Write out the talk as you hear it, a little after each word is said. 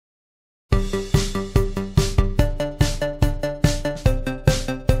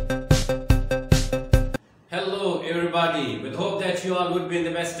you all would be in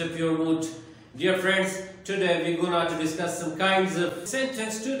the best of your mood. Dear friends, today we're going to discuss some kinds of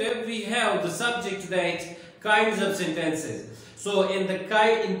sentence. Today we have the subject that kinds of sentences. So in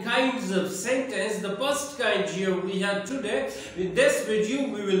kinds of sentence, the first kind here we have today. In this video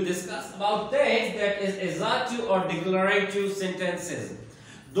we will discuss about that is assertive or declarative sentences.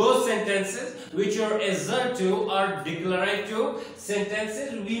 Those sentences which are assertive or declarative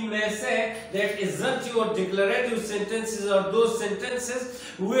sentences, we may say that assertive or declarative sentences are those sentences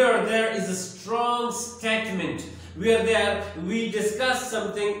where there is a strong statement, where we discuss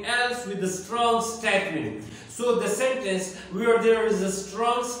something else with a strong statement. So the sentence where there is a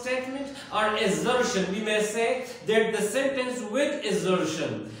strong statement or assertion, we may say that the sentence with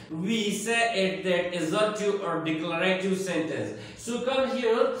assertion, we say it that assertive or declarative sentence. So come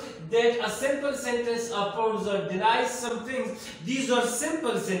here that a simple sentence affirms or denies something. These are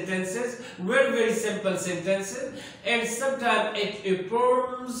simple sentences, very simple sentences, and sometimes it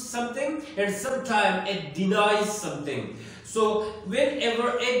affirms something and sometimes it denies something. So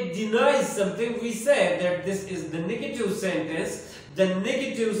whenever it denies something, we say that this is the negative sentence,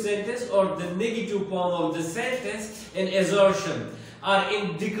 or the negative form of the sentence in assertion.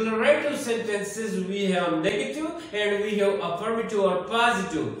 In declarative sentences, we have negative and we have affirmative or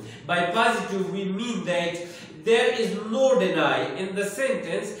positive. By positive, we mean that there is no deny in the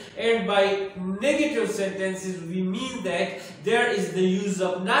sentence, and by negative sentences, we mean that there is the use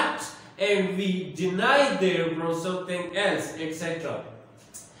of not and we deny there from something else, etc.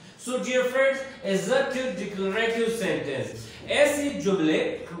 So dear friends, assertive declarative sentence ऐसे जुमले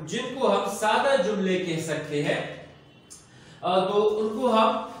जिनको हम सादा जुमले कह सकते हैं, तो उनको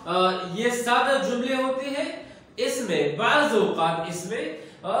हम ये सादा जुमले होते हैं। इसमें बाज़ औक़ात इसमें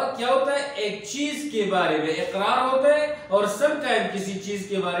क्या होता है, एक चीज के बारे में इकरार होता है और समटाइम किसी चीज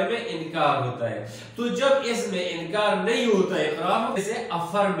के बारे में इनकार होता है। तो जब इसमें इनकार नहीं होता है, इकरार हो, जैसे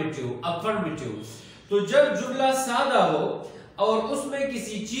अफर्मेटिव। तो जब जुमला सादा हो और उसमें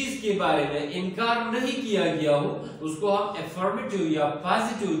किसी चीज के बारे में इनकार नहीं किया गया हो, उसको हम अफर्मेटिव या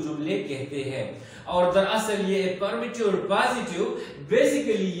पॉजिटिव जुमले कहते हैं। और दरअसल ये अफर्मेटिव और पॉजिटिव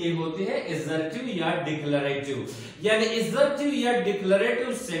बेसिकली ये होते हैं असर्टिव या डिक्लरेटिव। यानी असर्टिव या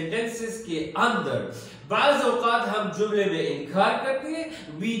डिक्लरेटिव सेंटेंसेस के अंदर बाज़ औक़ात हम जुमले में इनकार करते हैं,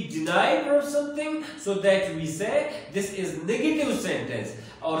 we deny from something so that we say this is negative sentence,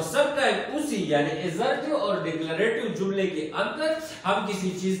 और समटाइम उसी यानी असर्टिव और डिक्लरेटिव जुमले के अंदर हम किसी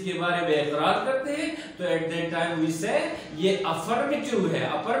चीज के बारे में इकरार करते हैं, तो एट दैट टाइम वी से ये अफर्मेटिव है,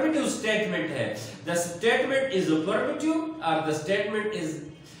 अफर्मेटिव स्टेटमेंट है। द स्टेटमेंट इज अफर्मेटिव और the statement is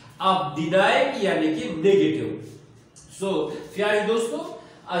of denying यानी कि नेगेटिव। सो प्यारे दोस्तों,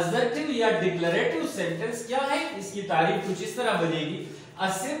 असर्टिव या डिक्लरेटिव सेंटेंस क्या है, इसकी तारीफ कुछ इस तरह बनेगी। अ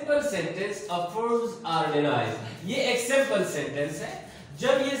सिंपल सेंटेंस अफर्म्स और डिनाइज। ये एक सिंपल सेंटेंस है।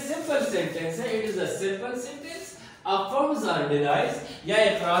 जब ये सिंपल सेंटेंस है, it is a simple sentence, affirms और डिनाइज, या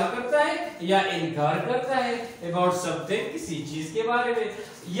इकरार करता है या इनकार करता है अबाउट समथिंग, किसी चीज के बारे में।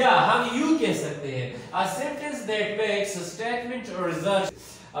 या हम यूं कह सकते हैं, a sentence that makes a statement और रिजल्ट।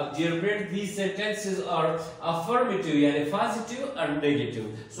 अब dear friends, these sentences are affirmative यानी positive और negative.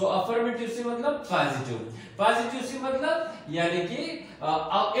 So affirmative से मतलब positive से मतलब यानी कि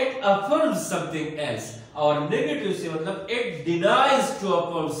it affirms something else, और negative से मतलब it denies to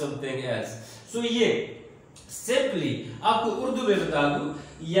affirm something else. So ये simply आपको उर्दू में बता दूं,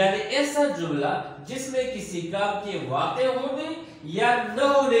 यानी ऐसा जुमला जिसमें किसी काम के वाक़े होने या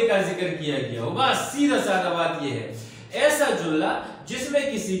न होने का जिक्र किया गया हो। बस सीधा साधा बात ये है, ऐसा जुमला जिसमें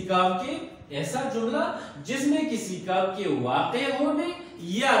किसी काम के वाक़े होने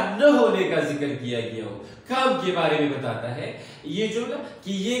या न होने का जिक्र किया गया हो। काम के बारे में बताता है ये जुमला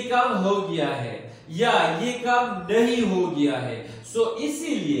कि ये काम हो गया है या ये काम नहीं हो गया है। सो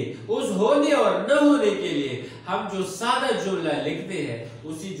इसीलिए उस होने और न होने के लिए हम जो सादा जुमला लिखते हैं,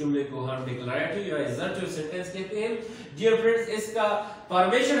 उसी जुमले को हम डिक्लरेटिव या असर्टिव सेंटेंस कहते हैं। डियर फ्रेंड्स, इसका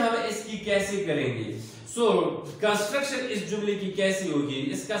फॉर्मेशन हम इसकी कैसे करेंगे, कंस्ट्रक्शन इस जुमले की कैसी होगी,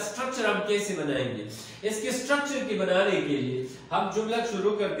 इसका स्ट्रक्चर हम कैसे बनाएंगे। इसके स्ट्रक्चर के बनाने के लिए हम जुमला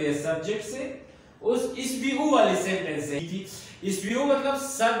शुरू करते हैं सब्जेक्ट से, उस इस वीहू वाले सेंटेंस से। इस वीहू मतलब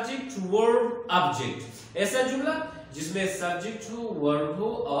सब्जेक्ट वर्ब ऑब्जेक्ट, ऐसा जुमला जिसमें सब्जेक्ट हो, वर्ब हो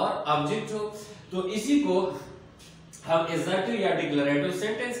और ऑब्जेक्ट हो, तो इसी को हम असर्टिव या डिक्लरेटिव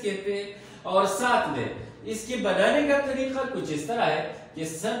सेंटेंस कहते हैं। और साथ में इसके बनाने का तरीका कुछ इस तरह है कि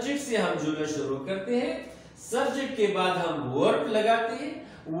सब्जेक्ट से हम जुमला शुरू करते हैं, सब्जेक्ट के बाद हम वर्ब लगाते हैं,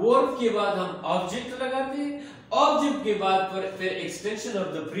 वर्ब के बाद हम ऑब्जेक्ट लगाते हैं, ऑब्जेक्ट के बाद फिर extension of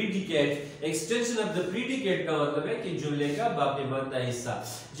the predicate. Extension of the predicate का मतलब है कि जुमले का बाकी मानदा हिस्सा।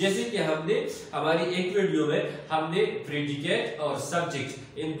 जैसे कि हमने हमारी एक वीडियो में हमने प्रीडिकेट और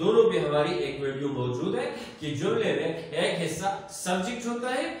सब्जेक्ट इन दोनों में हमारी एक वीडियो मौजूद है कि जुमले में एक हिस्सा सब्जेक्ट होता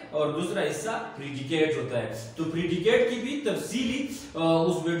है और दूसरा हिस्सा प्रीडिकेट होता है। तो प्रीडिकेट की भी तफसीली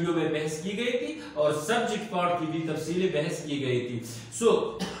उस वीडियो में बहस की गई थी और सब्जेक्ट पार्ट की भी तफसीली बहस की गई थी।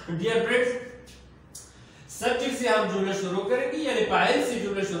 सो डियर फ्रेंड्स, सब्जेक्ट से हम जुमला शुरू करेंगे, यानी फाइल से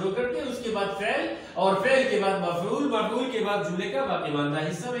जुमला शुरू करके उसके बाद फेल और फेल के बाद मफऊल, मफऊल के बाद जुमले का बाकी मानदा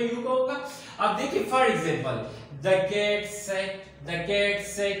हिस्सा मैं यूं कहूंगा। अब देखिए for example, the cat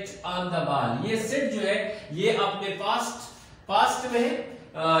set on the ball. ये सेट जो है ये अपने पास्ट में है,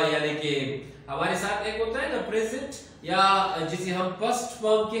 यानी कि हमारे साथ एक होता है ना प्रेजेंट, या जिसे हम पास्ट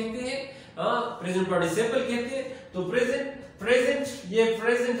फॉर्म कहते हैं, प्रेजेंट पार्टिसिपल कहते हैं। तो प्रेजेंट ये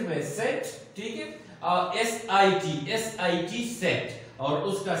प्रेजेंट में सेट, ठीक है, SIT सेट, और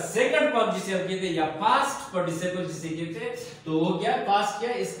उसका सेकंड फॉर्म जिसे हम कहते हैं या पास्ट पार्टिसिपल जिसे कहते हैं, तो वो क्या पास्ट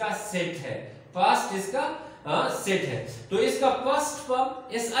क्या इसका सेट है, पास्ट इसका सेट है। तो इसका first form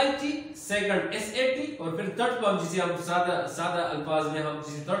SIT, second SAT और फिर थर्ड फॉर्म जिसे हम सादा अल्फाज में हम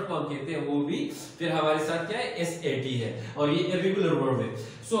जिसे थर्ड फॉर्म कहते हैं वो भी फिर हमारे साथ क्या है SAT है, और ये इर्रेगुलर वर्ब है।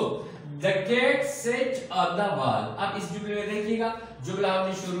 So the cat set on the ball. अब इस जुमले में देखिएगा, जुमला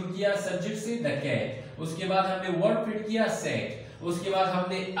हमने शुरू किया सब्जेक्ट से द कैट, उसके बाद हमने वर्ब फिट किया सेट, उसके बाद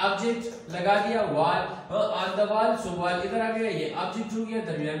हमने ऑब्जेक्ट लगा दिया wall on the wall. So wall इधर आ गया, ये ऑब्जेक्ट हो गया,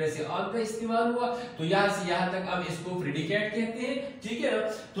 दरमियान में से ऑन का इस्तेमाल हुआ, तो यहां से यहां तक हम इसको प्रेडिकेट कहते हैं, ठीक है ना।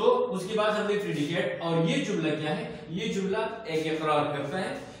 तो उसके बाद हमने प्रेडिकेट, और ये जुमला क्या है, ये जुमला एक इकरार करता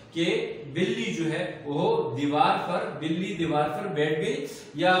है कि बिल्ली जो है वो बिल्ली दीवार पर बैठ गई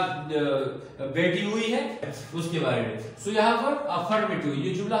या बैठी हुई है, उसके बारे में। सो यहाँ पर अफर्मेटिव,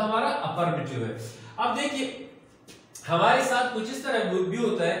 ये जुमला हमारा अफर्मेटिव है। अब देखिए हमारे साथ कुछ इस तरह भी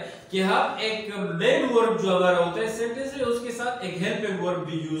होता है कि हम एक मेन वर्ब जो हमारा होता है सेंटेंस में, उसके साथ एक हेल्पिंग वर्ब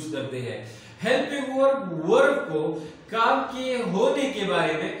भी यूज करते हैं। हेल्पिंग वर्ब को काम के होने के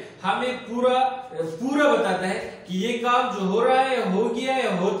बारे में हमें पूरा बताता है कि ये काम जो हो रहा है, हो गया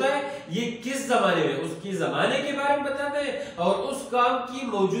है, होता है, ये किस जमाने में, उसकी जमाने के बारे में बताता है, और उस काम की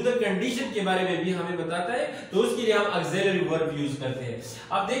मौजूदा कंडीशन के बारे में भी हमें बताता है। तो उसके लिए हम ऑक्सिलरी वर्ब यूज करते हैं।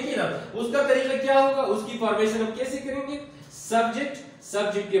 अब देखिए ना उसका तरीका क्या होगा, उसकी फॉर्मेशन हम कैसे करेंगे।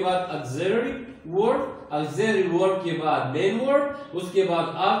 सब्जेक्ट के बाद ऑक्सिलरी वर्ब के बाद मेन वर्ब, उसके बाद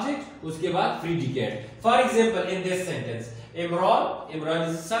ऑब्जेक्ट, उसके बाद predicate. For example in this sentence, Imran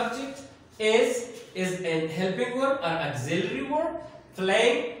is subject, is an helping verb or auxiliary verb,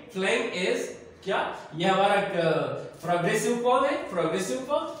 playing is क्या, ये हमारा प्रोग्रेसिव फॉर्म है, प्रोग्रेसिव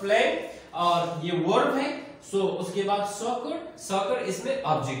फॉर्म playing, और ये वर्ब है। सो उसके बाद soccer इसमें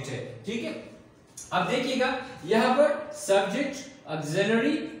ऑब्जेक्ट है, ठीक है। अब देखिएगा यहाँ पर सब्जेक्ट,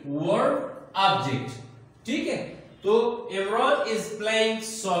 ऑक्सिलरी, वर्ब, ऑब्जेक्ट, ठीक है। तो Imran is playing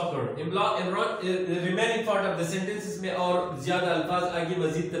soccer, Imran remaining part of the sentences में और ज्यादा अल्फाज आगे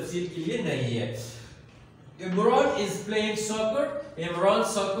मजीद तफसील के लिए नहीं है। Imran is playing soccer, Imran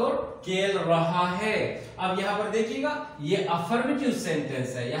soccer खेल रहा है। अब यहाँ पर देखिएगा ये अफर्मेटिव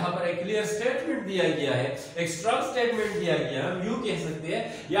सेंटेंस है, यहाँ पर एक क्लियर स्टेटमेंट दिया गया है, एक स्ट्रॉन्ग स्टेटमेंट दिया गया है। हम यूं कह सकते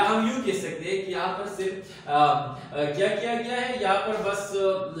हैं या हम यूं कह सकते हैं कि यहाँ पर सिर्फ क्या किया गया है, यहाँ पर बस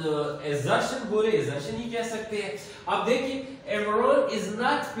एजर्शन बोले एजर्शन ही कह सकते हैं। अब देखिए Imran is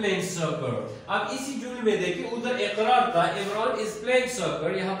not playing soccer. अब इसी जुमले में देखिए उधर इकरार था इमरान इज प्लेइंग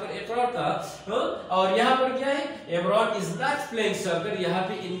सॉकर, यहाँ पर इकरार था और यहाँ पर क्या है Imran is not playing soccer, यहाँ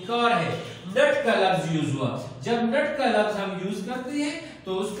पे इनकार है। नट का लफ्ज यूज हुआ, जब नट का लफ्ज हम यूज करते हैं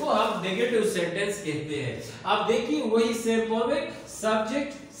तो उसको हम नेगेटिव सेंटेंस कहते हैं। अब देखिए वही सेम फॉर्म है,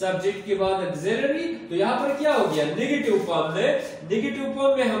 सब्जेक्ट के बाद ऑक्सिलरी, तो यहाँ पर क्या हो गया नेगेटिव फॉर्म में। नेगेटिव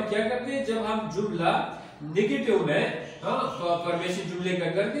फॉर्म में हम क्या करते हैं, जब हम जुमला नेगेटिव में फॉर्मेशन जुमले का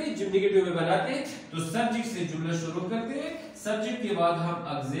करते हैं, जब नेगेटिव में बनाते हैं तो सब्जेक्ट से जुमला शुरू करते हैं, सब्जेक्ट के बाद हम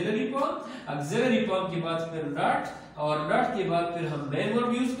ऑक्सिलरी फॉर्म के बाद फिर नॉट, और नॉट के बाद फिर हम मेन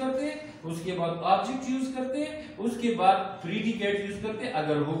वर्ब यूज करते हैं, उसके बाद ऑब्जेक्ट यूज करते हैं, उसके बाद प्रीडिकेट यूज करते हैं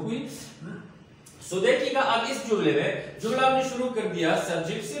अगर हो कोई। सो देखिएगा अब इस जुमले में जुमला हमने शुरू कर दिया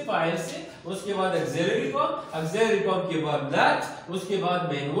सब्जेक्ट से, फाइल से, उसके बाद ऑक्सिलरी फॉर्म के बाद नॉट, उसके बाद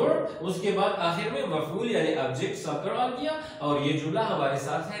मेन वर्ब, उसके बाद आखिर में मफऊल यानी ऑब्जेक्ट सॉकर आ गया, और ये जुमला हमारे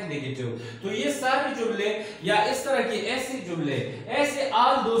साथ है नेगेटिव। तो ये सारे जुमले या इस तरह के ऐसे जुमले, ऐसे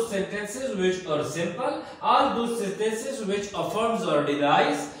all those sentences which are simple, all those sentences which affirms or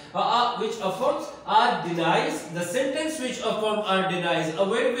denies, which affirms or denies, the sentence which affirms or denies, a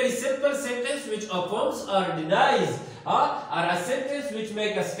very simple sentence which affirms or denies और a sentence which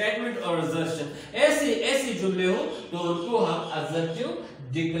make a statement or assertion, ऐसे जुमले हो तो उनको हम assertive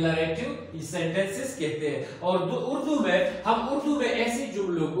डिक्लरेटिव sentences कहते हैं। और उर्दू में ऐसे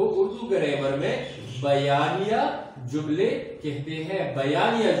जुमलों को उर्दू ग्रामर में बयानिया जुमले कहते हैं,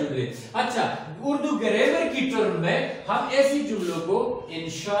 बयानिया जुमले। अच्छा, उर्दू ग्रामर की टर्म में हम ऐसी जुमलों को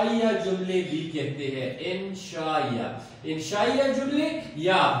इंशाइया जुमले भी कहते हैं, इंशाइया जुमले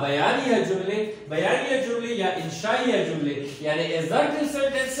या बयानिया जुमले या इंशाइया जुमले, यानी assertive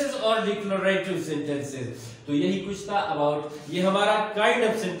सेंटेंसेस और डिक्लरेटिव सेंटेंसेस। तो यही कुछ था अबाउट, ये हमारा काइंड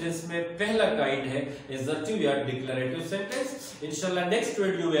ऑफ सेंटेंस में पहला काइंड है assertive या डिक्लरेटिव सेंटेंस। इंशाल्लाह नेक्स्ट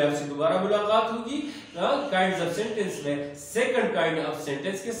वीडियो में आपसे दोबारा मुलाकात होगी काइंड्स ऑफ सेंटेंस में सेकंड काइंड ऑफ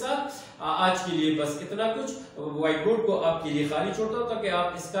सेंटेंस के साथ। आज के लिए बस इतना कुछ। व्हाइट बोर्ड को आपके लिए खाली छोड़ता हूं ताकि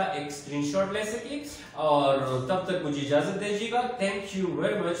आप इसका एक स्क्रीनशॉट ले सकें, और तब तक मुझे इजाजत दीजिएगा। Thank you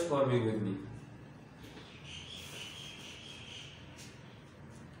very much for being with me.